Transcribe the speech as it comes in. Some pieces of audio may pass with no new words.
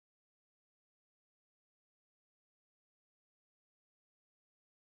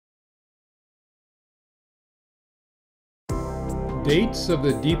Dates of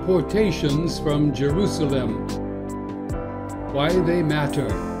the deportations from Jerusalem. Why they matter.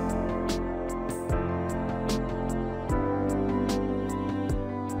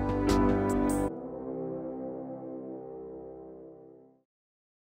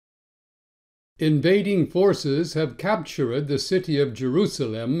 Invading forces have captured the city of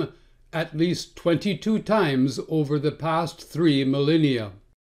Jerusalem at least 22 times over the past 3 millennia.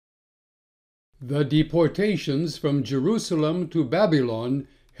 The deportations from Jerusalem to Babylon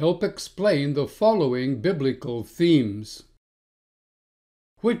help explain the following biblical themes.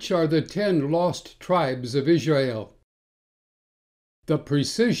 Which are the 10 lost tribes of Israel? The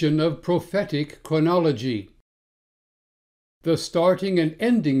precision of prophetic chronology. The starting and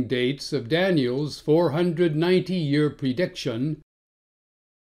ending dates of Daniel's 490-year prediction.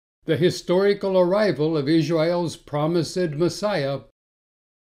 The historical arrival of Israel's promised Messiah,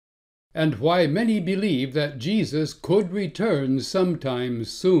 and why many believe that Jesus could return sometime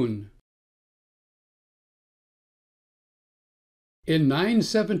soon. In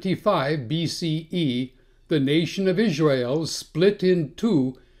 975 BCE, the nation of Israel split in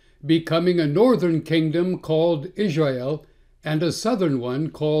two, becoming a northern kingdom called Israel and a southern one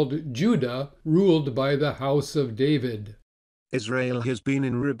called Judah, ruled by the house of David. Israel has been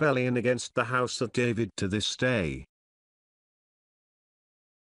in rebellion against the house of David to this day.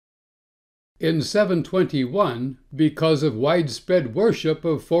 In 721, because of widespread worship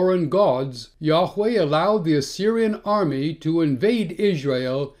of foreign gods, Yahweh allowed the Assyrian army to invade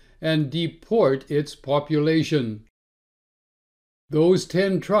Israel and deport its population. Those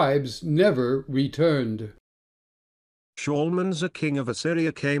 10 tribes never returned. Shalmaneser, king of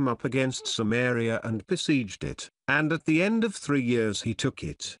Assyria, came up against Samaria and besieged it, and at the end of 3 years he took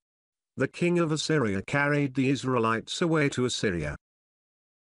it. The king of Assyria carried the Israelites away to Assyria.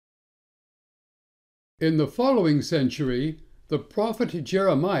 In the following century, the prophet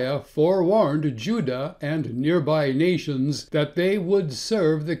Jeremiah forewarned Judah and nearby nations that they would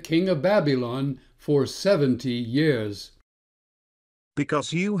serve the king of Babylon for 70 years.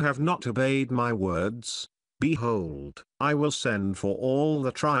 Because you have not obeyed my words, behold, I will send for all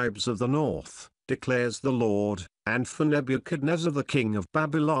the tribes of the north, declares the Lord, and for Nebuchadnezzar the king of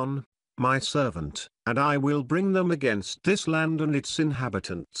Babylon, my servant, and I will bring them against this land and its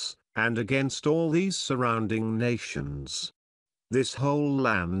inhabitants, and against all these surrounding nations. This whole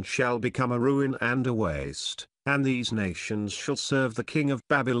land shall become a ruin and a waste, and these nations shall serve the king of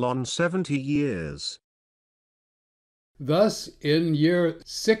Babylon 70 years. Thus, in year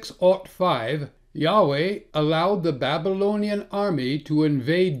 605, Yahweh allowed the Babylonian army to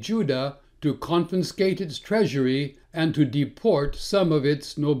invade Judah, to confiscate its treasury, and to deport some of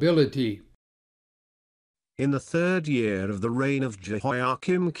its nobility. In the 3rd year of the reign of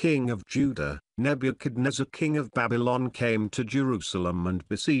Jehoiakim king of Judah, Nebuchadnezzar king of Babylon came to Jerusalem and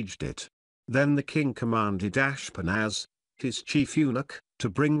besieged it. Then the king commanded Ashpenaz, his chief eunuch, to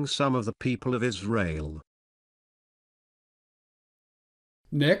bring some of the people of Israel.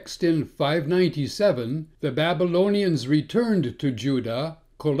 Next, in 597, the Babylonians returned to Judah,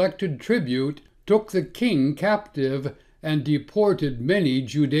 collected tribute, took the king captive, and deported many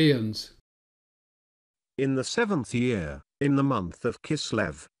Judeans. In the 7th year, in the month of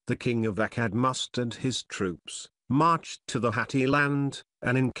Kislev, the king of Akkad mustered his troops, marched to the Hatti land,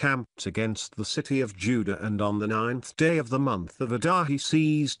 and encamped against the city of Judah, and on the 9th day of the month of Adar he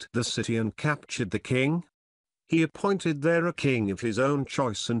seized the city and captured the king. He appointed there a king of his own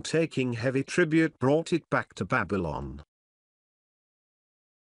choice, and taking heavy tribute brought it back to Babylon.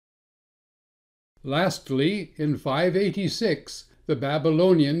 Lastly, in 586, the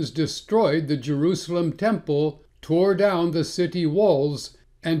Babylonians destroyed the Jerusalem temple, tore down the city walls,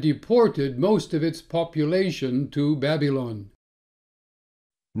 and deported most of its population to Babylon.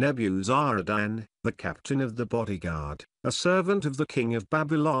 Nebuzaradan, the captain of the bodyguard, a servant of the king of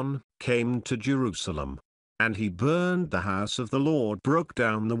Babylon, came to Jerusalem. And he burned the house of the Lord, broke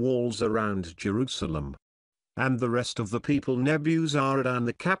down the walls around Jerusalem. And the rest of the people Nebuzaradan,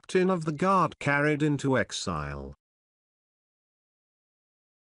 the captain of the guard, carried into exile.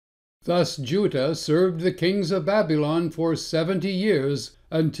 Thus Judah served the kings of Babylon for 70 years,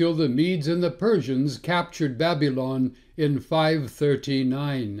 until the Medes and the Persians captured Babylon in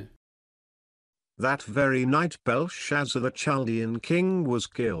 539. That very night Belshazzar the Chaldean king was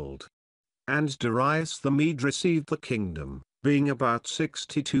killed. And Darius the Mede received the kingdom, being about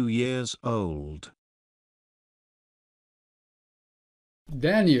 62 years old.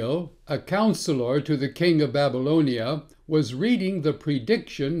 Daniel, a counselor to the king of Babylonia, was reading the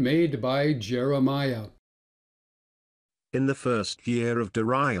prediction made by Jeremiah. In the 1st year of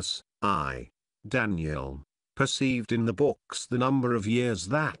Darius, I, Daniel, perceived in the books the number of years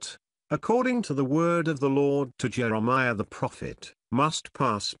that, according to the word of the Lord to Jeremiah the prophet, must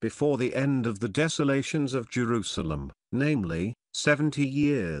pass before the end of the desolations of Jerusalem, namely, 70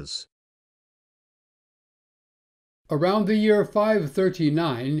 years. Around the year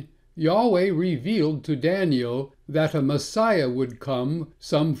 539, Yahweh revealed to Daniel that a Messiah would come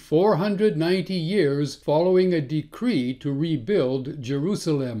some 490 years following a decree to rebuild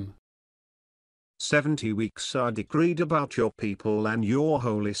Jerusalem. 70 weeks are decreed about your people and your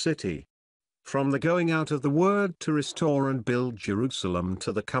holy city. From the going out of the word to restore and build Jerusalem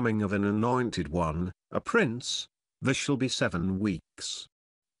to the coming of an anointed one, a prince, there shall be 7 weeks.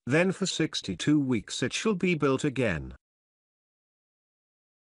 Then for 62 weeks it shall be built again.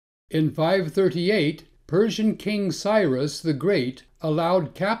 In 538, Persian King Cyrus the Great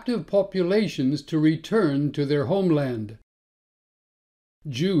allowed captive populations to return to their homeland.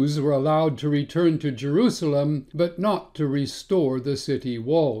 Jews were allowed to return to Jerusalem, but not to restore the city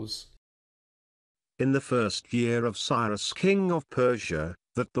walls. In the first year of Cyrus king of Persia,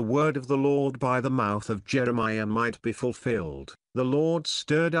 that the word of the Lord by the mouth of Jeremiah might be fulfilled, the Lord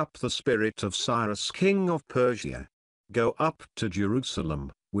stirred up the spirit of Cyrus king of Persia. Go up to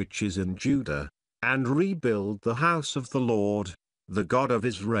Jerusalem, which is in Judah, and rebuild the house of the Lord, the God of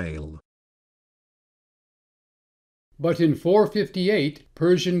Israel. But in 458,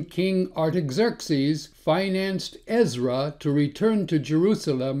 Persian King Artaxerxes financed Ezra to return to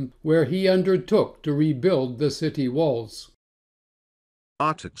Jerusalem, where he undertook to rebuild the city walls.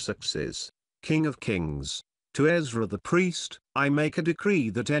 Artaxerxes, king of kings, to Ezra the priest, I make a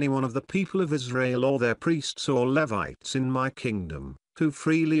decree that any one of the people of Israel or their priests or Levites in my kingdom, who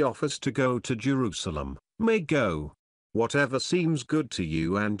freely offers to go to Jerusalem, may go. Whatever seems good to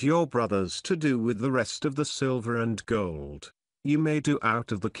you and your brothers to do with the rest of the silver and gold, you may do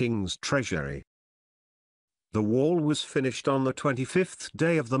out of the king's treasury. The wall was finished on the 25th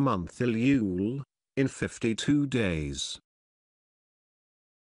day of the month Elul, in 52 days.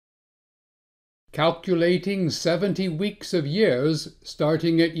 Calculating 70 weeks of years,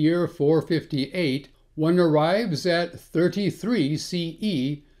 starting at year 458, one arrives at 33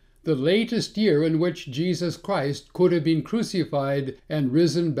 CE, the latest year in which Jesus Christ could have been crucified and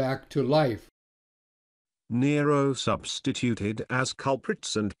risen back to life. Nero substituted as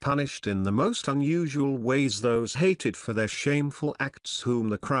culprits and punished in the most unusual ways those hated for their shameful acts whom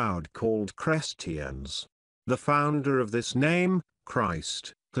the crowd called Christians. The founder of this name,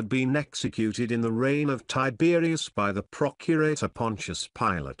 Christ, had been executed in the reign of Tiberius by the procurator Pontius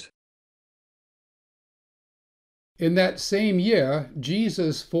Pilate. In that same year,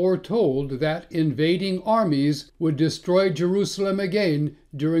 Jesus foretold that invading armies would destroy Jerusalem again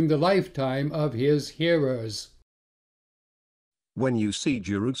during the lifetime of his hearers. When you see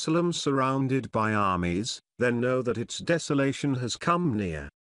Jerusalem surrounded by armies, then know that its desolation has come near.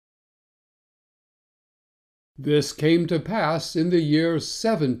 This came to pass in the year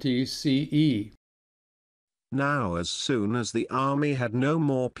 70 CE. Now as soon as the army had no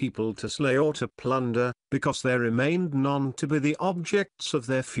more people to slay or to plunder, because there remained none to be the objects of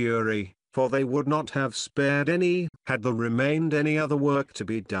their fury, for they would not have spared any, had there remained any other work to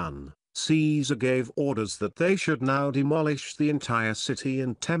be done, Caesar gave orders that they should now demolish the entire city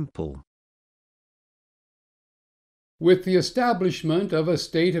and temple. With the establishment of a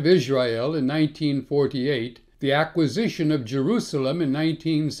state of Israel in 1948, the acquisition of Jerusalem in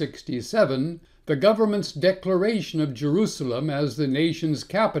 1967, the government's declaration of Jerusalem as the nation's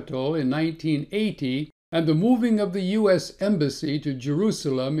capital in 1980, and the moving of the U.S. Embassy to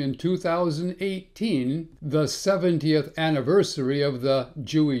Jerusalem in 2018, the 70th anniversary of the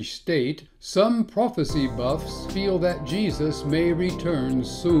Jewish state, some prophecy buffs feel that Jesus may return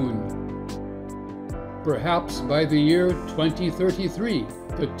soon. Perhaps by the year 2033,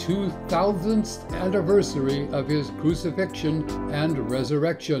 the 2000th anniversary of his crucifixion and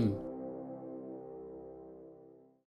resurrection.